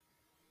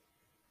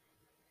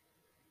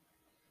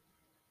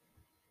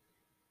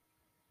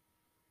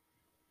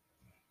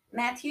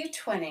Matthew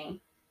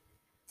 20.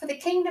 For the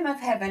kingdom of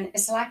heaven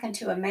is like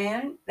unto a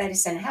man that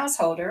is an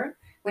householder,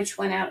 which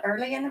went out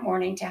early in the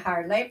morning to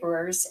hire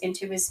laborers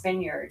into his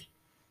vineyard.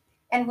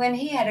 And when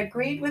he had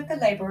agreed with the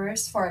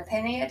laborers for a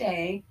penny a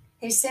day,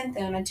 he sent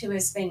them into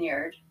his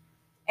vineyard.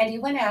 And he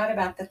went out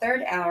about the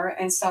third hour,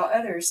 and saw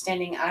others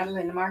standing idle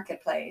in the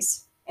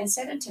marketplace, and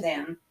said unto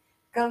them,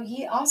 Go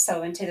ye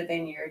also into the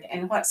vineyard,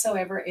 and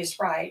whatsoever is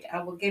right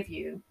I will give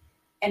you.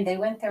 And they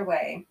went their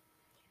way.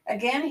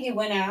 Again he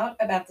went out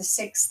about the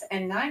sixth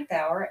and ninth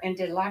hour, and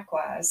did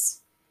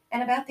likewise.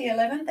 And about the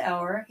 11th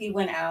hour he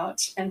went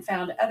out, and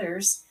found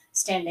others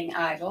standing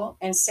idle,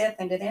 and saith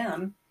unto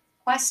them,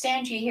 Why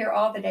stand ye here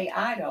all the day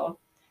idle?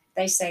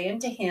 They say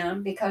unto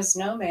him, Because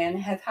no man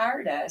hath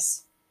hired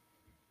us.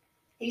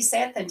 He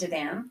saith unto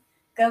them,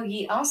 Go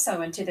ye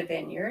also into the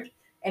vineyard,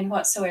 and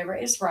whatsoever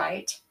is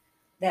right,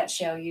 that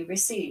shall ye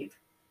receive.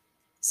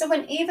 So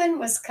when even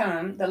was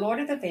come, the Lord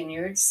of the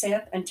vineyard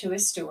saith unto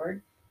his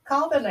steward,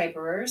 Call the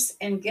laborers,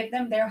 and give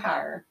them their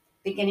hire,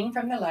 beginning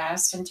from the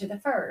last unto the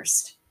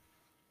first.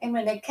 And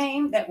when they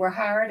came that were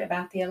hired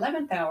about the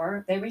 11th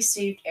hour, they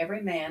received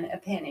every man a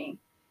penny.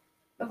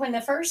 But when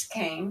the first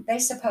came, they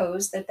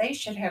supposed that they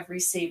should have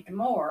received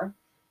more,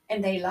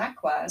 and they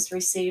likewise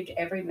received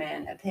every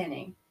man a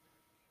penny.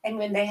 And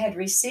when they had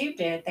received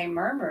it, they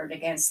murmured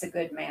against the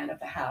good man of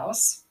the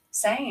house,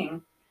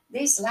 saying,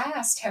 These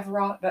last have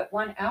wrought but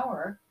 1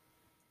 hour,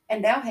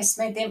 and thou hast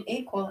made them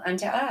equal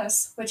unto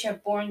us, which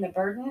have borne the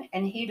burden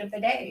and heat of the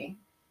day.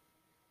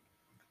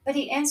 But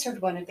he answered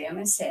one of them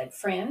and said,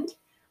 Friend,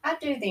 I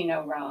do thee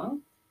no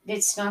wrong.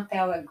 Didst not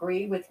thou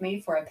agree with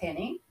me for a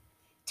penny?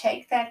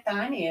 Take that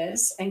thine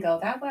is, and go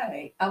thy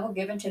way. I will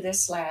give unto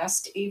this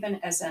last,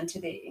 even as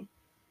unto thee.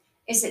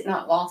 Is it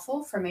not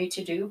lawful for me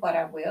to do what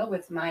I will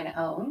with mine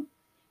own?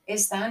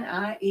 Is thine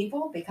eye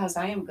evil because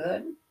I am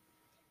good?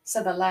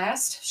 So the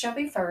last shall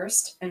be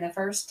first, and the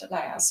first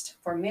last,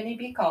 for many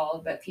be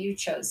called, but few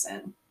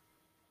chosen.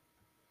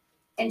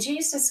 And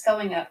Jesus,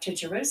 going up to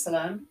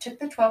Jerusalem, took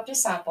the 12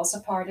 disciples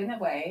apart in the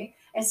way,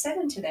 and said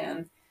unto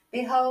them,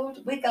 Behold,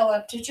 we go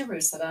up to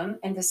Jerusalem,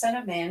 and the Son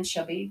of Man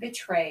shall be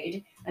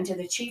betrayed unto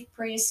the chief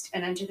priests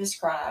and unto the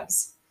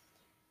scribes,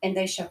 and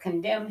they shall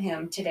condemn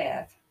him to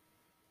death,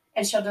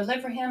 and shall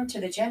deliver him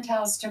to the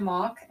Gentiles to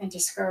mock, and to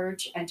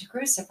scourge, and to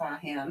crucify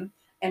him,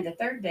 and the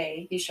third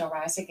day he shall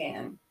rise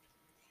again.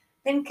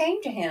 Then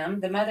came to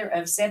him the mother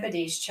of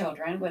Zebedee's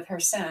children with her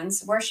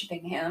sons,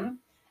 worshipping him,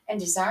 and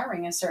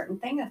desiring a certain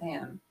thing of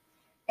him.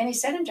 And he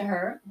said unto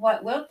her,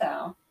 What wilt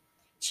thou?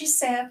 She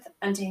saith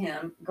unto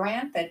him,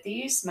 Grant that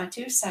these my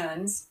two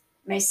sons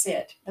may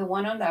sit, the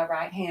one on thy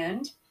right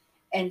hand,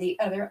 and the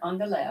other on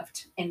the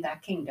left, in thy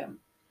kingdom.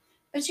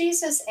 But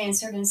Jesus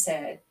answered and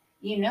said,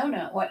 Ye know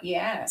not what ye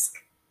ask.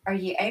 Are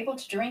ye able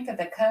to drink of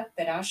the cup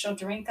that I shall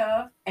drink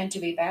of, and to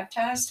be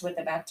baptized with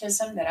the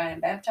baptism that I am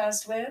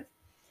baptized with?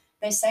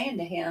 They say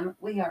unto him,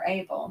 We are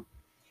able.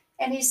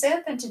 And he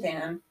saith unto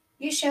them,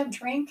 Ye shall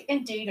drink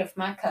indeed of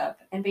my cup,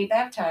 and be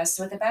baptized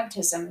with the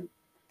baptism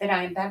that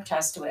I am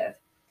baptized with.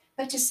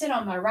 But to sit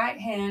on my right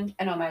hand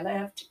and on my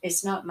left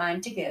is not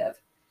mine to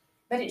give,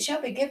 but it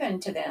shall be given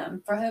to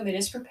them for whom it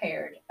is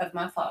prepared of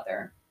my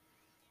Father.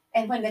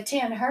 And when the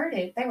 10 heard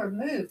it, they were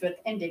moved with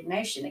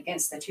indignation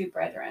against the two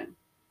brethren.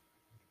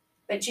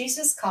 But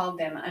Jesus called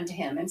them unto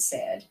him and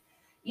said,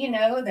 Ye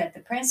know that the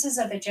princes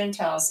of the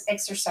Gentiles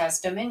exercise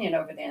dominion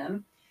over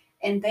them,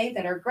 and they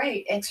that are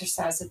great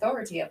exercise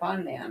authority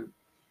upon them.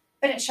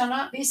 But it shall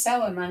not be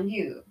so among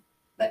you.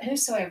 But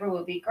whosoever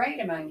will be great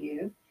among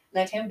you,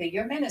 let him be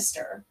your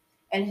minister.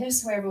 And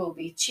whosoever will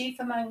be chief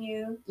among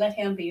you, let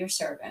him be your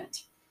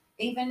servant.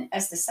 Even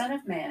as the Son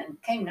of Man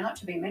came not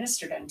to be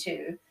ministered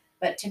unto,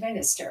 but to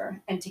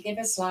minister, and to give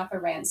his life a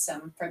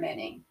ransom for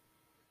many.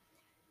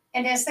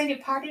 And as they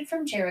departed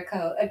from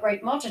Jericho, a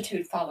great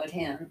multitude followed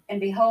him. And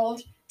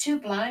behold, two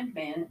blind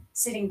men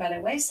sitting by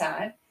the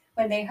wayside,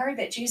 when they heard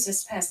that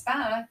Jesus passed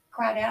by,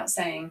 cried out,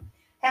 saying,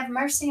 Have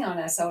mercy on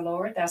us, O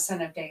Lord, thou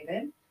Son of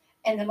David.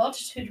 And the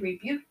multitude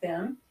rebuked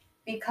them,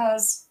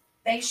 because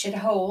they should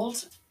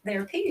hold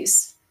their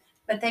peace.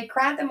 But they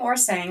cried the more,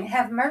 saying,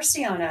 Have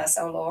mercy on us,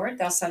 O Lord,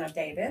 thou Son of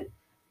David.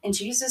 And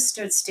Jesus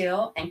stood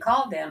still and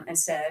called them, and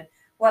said,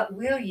 What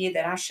will ye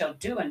that I shall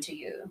do unto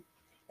you?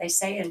 They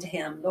say unto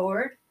him,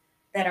 Lord,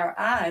 that our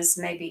eyes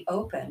may be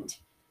opened.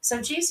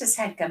 So Jesus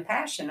had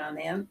compassion on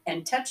them,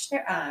 and touched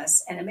their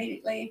eyes, and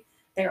immediately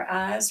their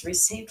eyes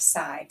received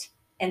sight,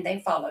 and they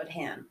followed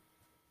him.